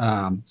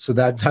 So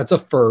that's a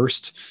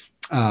first.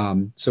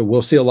 So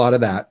we'll see a lot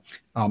of that.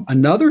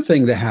 Another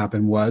thing that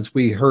happened was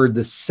we heard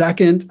the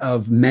second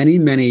of many,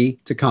 many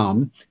to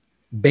come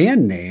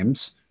band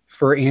names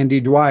for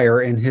Andy Dwyer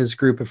and his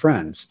group of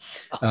friends.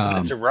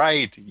 That's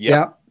right.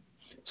 Yeah.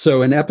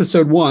 So in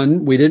episode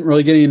 1, we didn't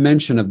really get any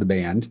mention of the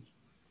band.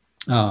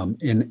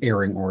 in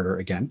airing order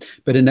again.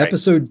 But in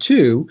episode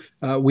 2,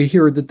 we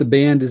hear that the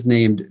band is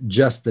named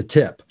Just the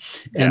Tip.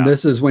 And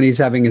this is when he's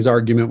having his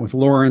argument with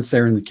Lawrence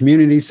there in the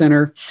community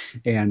center.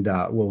 And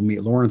we'll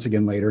meet Lawrence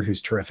again later,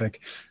 who's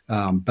terrific.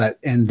 But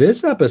in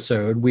this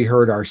episode, we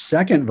heard our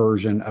second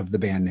version of the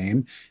band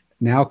name,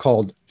 now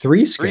called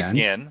Three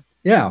Skin.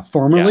 Yeah,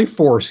 formerly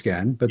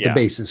Foreskin, but the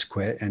bassist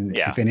quit. And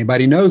if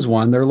anybody knows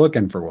one, they're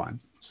looking for one.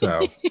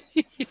 So...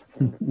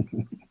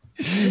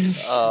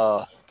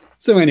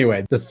 So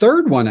anyway, the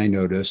third one I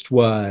noticed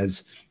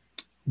was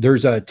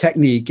there's a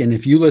technique, and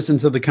if you listen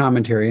to the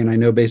commentary, and I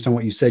know based on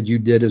what you said you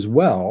did as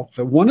well,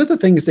 but one of the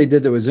things they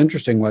did that was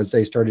interesting was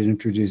they started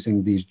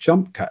introducing these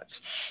jump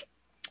cuts.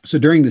 So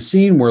during the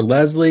scene where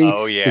Leslie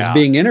is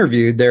being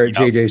interviewed there at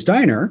JJ's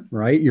Diner,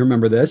 right? You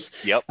remember this?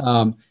 Yep.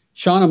 Shauna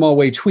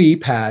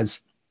Mulway-Tweep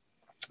has...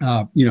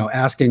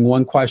 asking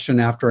one question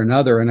after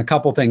another, and a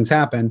couple things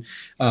happen.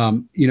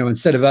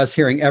 Instead of us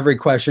hearing every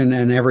question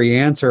and every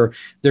answer,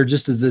 there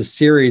just is this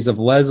series of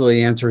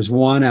Leslie answers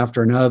one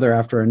after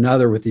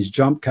another with these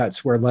jump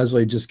cuts where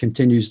Leslie just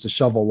continues to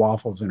shovel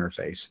waffles in her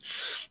face.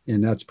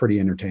 And that's pretty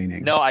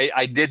entertaining. No,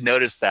 I did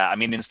notice that. I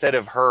mean, instead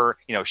of her,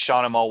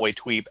 Shauna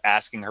Mulway-Tweep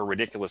asking her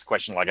ridiculous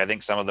question, like I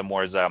think some of them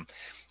was,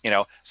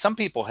 some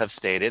people have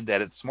stated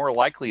that it's more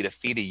likely to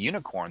feed a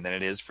unicorn than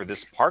it is for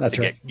this park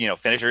get,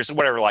 finishers or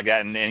whatever like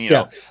that. And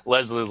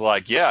Leslie's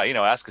like,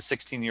 ask a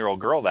 16-year-old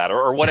girl that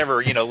or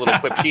whatever, little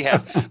quip she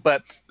has.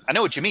 But I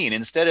know what you mean.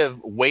 Instead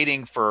of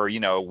waiting for,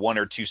 1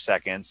 or 2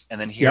 seconds and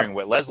then hearing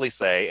what Leslie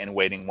say and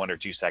waiting 1 or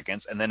 2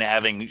 seconds and then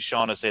having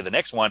Shauna say the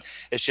next one,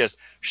 it's just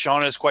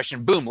Shauna's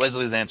question, boom,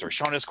 Leslie's answer.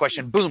 Shauna's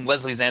question, boom,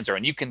 Leslie's answer.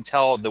 And you can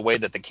tell the way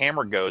that the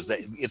camera goes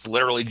that it's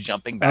literally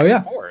jumping back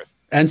and forth.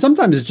 And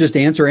sometimes it's just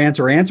answer,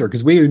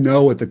 because we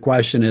know what the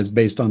question is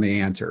based on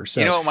the answer.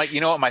 So you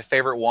know what my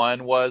favorite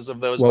one was of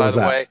those, by the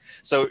way?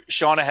 So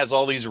Shauna has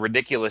all these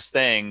ridiculous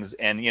things,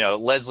 and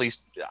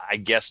Leslie's, I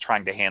guess,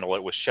 trying to handle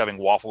it with shoving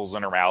waffles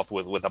in her mouth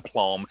with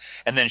aplomb.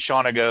 And then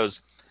Shauna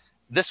goes,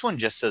 "This one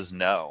just says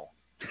no."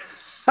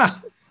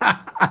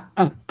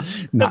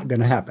 Not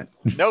gonna happen.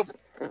 Nope.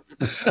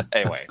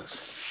 Anyway.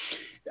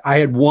 I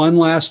had one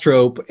last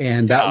trope,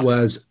 and that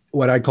was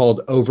what I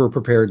called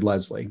over-prepared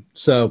Leslie.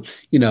 So,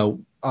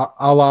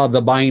 a la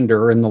the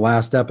binder in the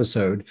last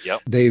episode,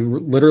 they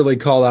literally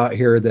call out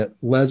here that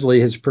Leslie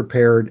has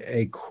prepared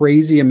a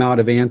crazy amount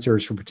of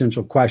answers for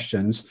potential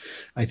questions.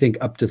 I think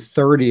up to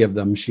 30 of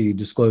them she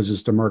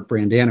discloses to Mark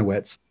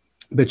Brandanowitz.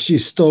 But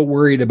she's still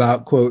worried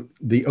about, quote,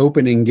 the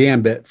opening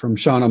gambit from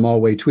Shauna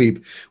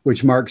Mulway-Tweep,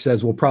 which Mark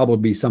says will probably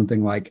be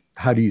something like,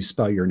 how do you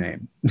spell your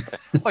name?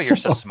 Oh, you're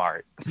so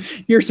smart.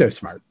 You're so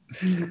smart.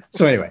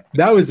 So anyway,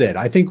 that was it.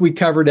 I think we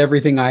covered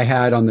everything I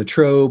had on the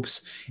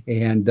tropes,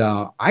 and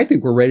I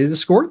think we're ready to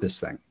score this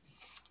thing.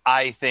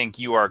 I think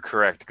you are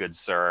correct, good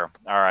sir.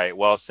 All right.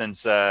 Well,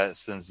 since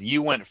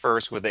you went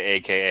first with the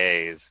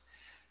AKAs,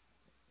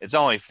 it's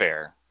only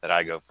fair that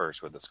I go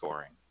first with the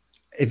scoring.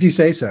 If you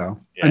say so.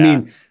 Yeah. I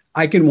mean,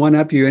 I can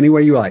one-up you any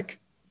way you like.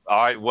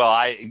 All right.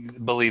 Well,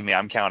 believe me,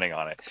 I'm counting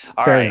on it.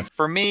 All right.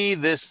 For me,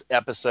 this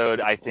episode,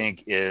 I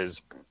think,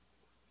 is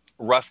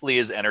roughly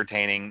as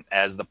entertaining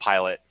as the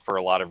pilot for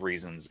a lot of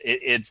reasons.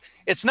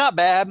 It's not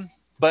bad,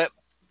 but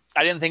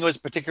I didn't think it was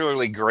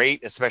particularly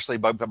great, especially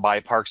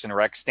by Parks and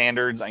Rec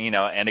standards.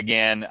 And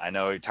again, I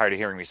know you're tired of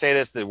hearing me say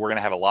this, that we're going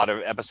to have a lot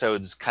of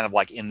episodes kind of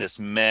like in this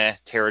meh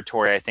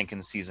territory, I think,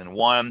 in season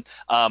 1.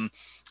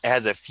 It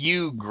has a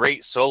few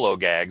great solo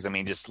gags. I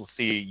mean, just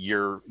see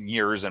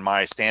yours and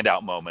my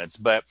standout moments.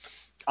 But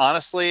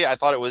honestly, I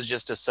thought it was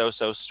just a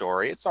so-so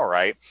story. It's all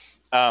right.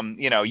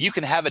 You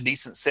can have a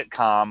decent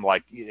sitcom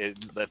like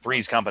the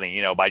Three's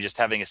Company, by just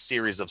having a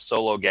series of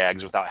solo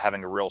gags without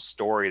having a real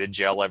story to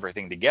gel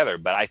everything together.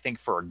 But I think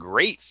for a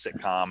great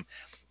sitcom,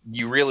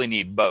 you really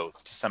need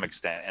both to some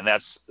extent. And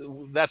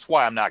that's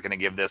why I'm not going to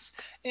give this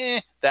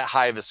that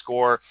high of a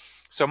score.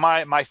 So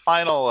my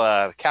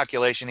final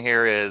calculation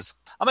here is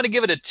I'm going to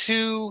give it a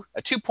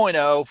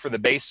 2.0 for the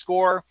base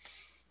score.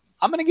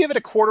 I'm going to give it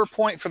a quarter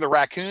point for the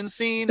raccoon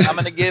scene. I'm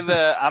going to give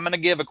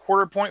a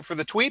quarter point for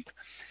the tweep.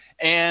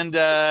 And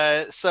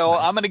so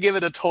I'm going to give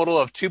it a total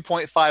of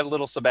 2.5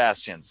 little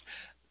Sebastians.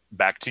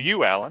 Back to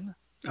you, Alan.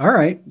 All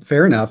right.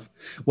 Fair enough.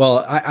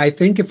 Well, I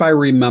think if I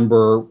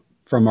remember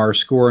from our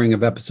scoring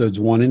of episodes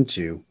 1 and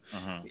 2,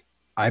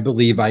 I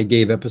believe I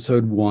gave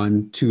episode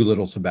 1 2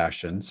 little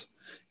Sebastians.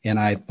 And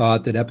I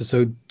thought that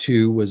episode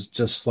 2 was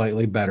just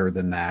slightly better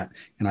than that.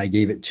 And I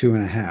gave it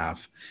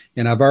 2.5.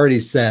 And I've already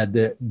said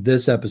that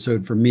this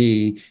episode for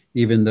me,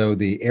 even though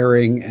the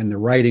airing and the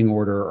writing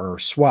order are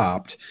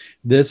swapped,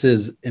 this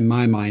is, in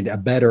my mind, a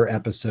better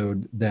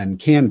episode than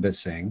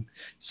Canvassing.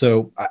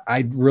 So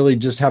I really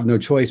just have no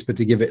choice but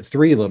to give it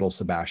 3 little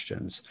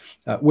Sebastians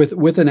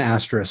with an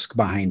asterisk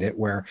behind it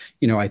where,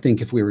 I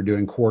think if we were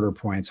doing quarter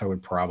points, I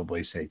would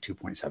probably say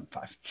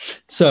 2.75.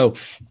 So,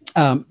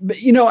 but,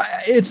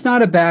 it's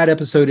not a bad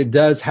episode. It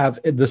does have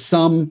the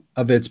sum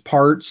of its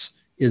parts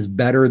is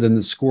better than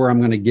the score I'm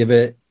going to give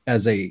it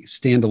as a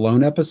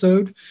standalone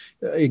episode,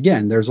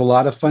 again, there's a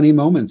lot of funny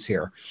moments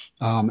here.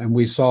 And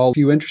we saw a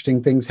few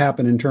interesting things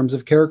happen in terms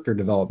of character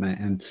development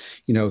and,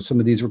 some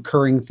of these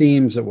recurring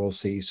themes that we'll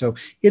see. So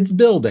it's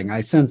building.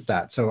 I sense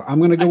that. So I'm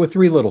going to go with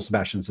 3 little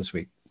Sebastians this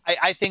week.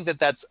 I think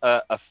that's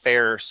a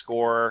fair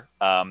score.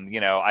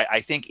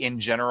 I think in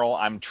general,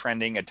 I'm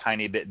trending a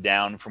tiny bit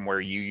down from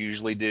where you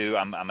usually do.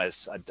 I'm a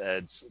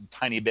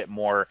tiny bit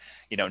more,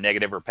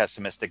 negative or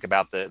pessimistic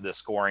about the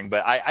scoring,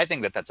 but I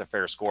think that's a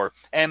fair score.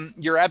 And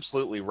you're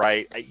absolutely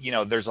right.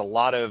 There's a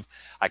lot of,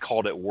 I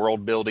called it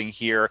world building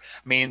here.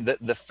 I mean,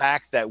 the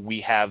fact that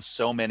we have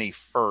so many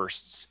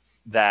firsts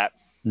that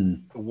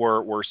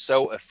were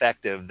so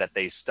effective that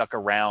they stuck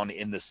around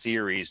in the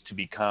series to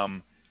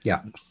become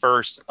the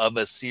first of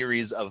a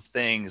series of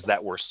things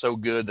that were so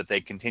good that they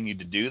continued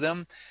to do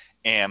them.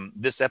 And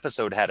this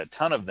episode had a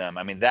ton of them.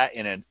 I mean, that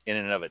in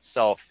and of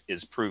itself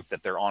is proof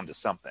that they're onto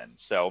something.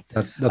 So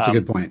that's a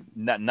good point.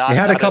 They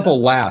had a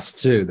couple last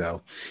too,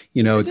 though.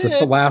 It's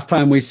the last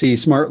time we see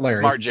Smart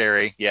Larry. Smart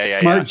Jerry.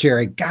 Smart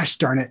Jerry. Gosh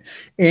darn it.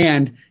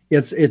 And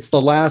it's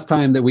the last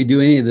time that we do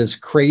any of this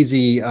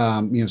crazy,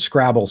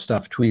 Scrabble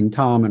stuff between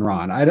Tom and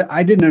Ron.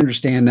 I didn't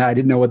understand that. I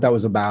didn't know what that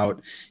was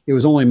about. It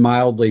was only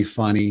mildly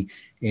funny.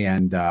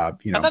 And, I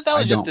thought that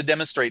was just to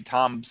demonstrate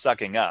Tom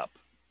sucking up.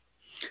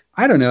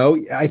 I don't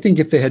know. I think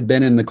if it had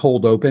been in the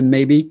cold open,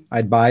 maybe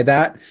I'd buy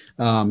that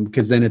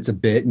because then it's a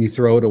bit and you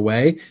throw it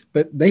away.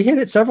 But they hit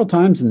it several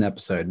times in the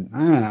episode.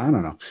 I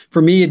don't know.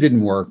 For me, it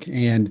didn't work.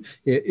 And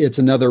it's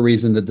another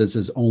reason that this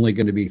is only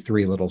going to be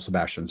 3 little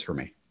Sebastians for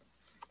me.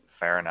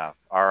 Fair enough.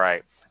 All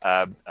right.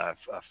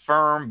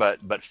 Firm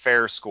but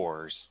fair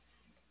scores.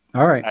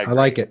 All right. I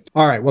like it.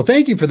 All right. Well,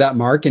 thank you for that,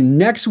 Mark. And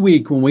next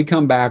week, when we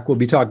come back, we'll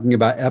be talking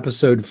about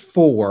episode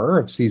 4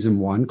 of season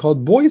 1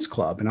 called Boys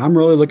Club. And I'm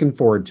really looking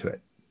forward to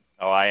it.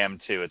 Oh, I am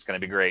too. It's going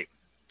to be great.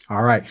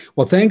 All right.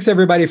 Well, thanks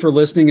everybody for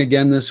listening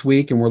again this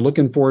week. And we're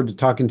looking forward to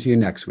talking to you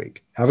next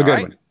week. Have a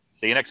good one.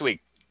 See you next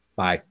week.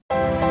 Bye.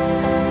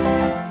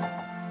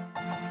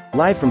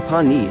 Live from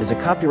Pawnee is a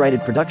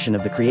copyrighted production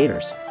of the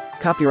creators.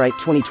 Copyright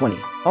 2020.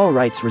 All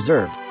rights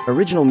reserved.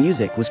 Original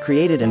music was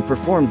created and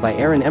performed by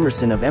Aaron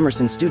Emerson of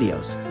Emerson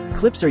Studios.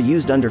 Clips are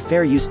used under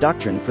fair use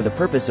doctrine for the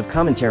purpose of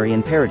commentary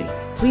and parody.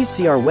 Please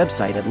see our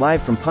website at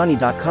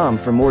livefrompawnee.com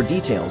for more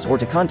details or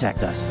to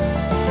contact us.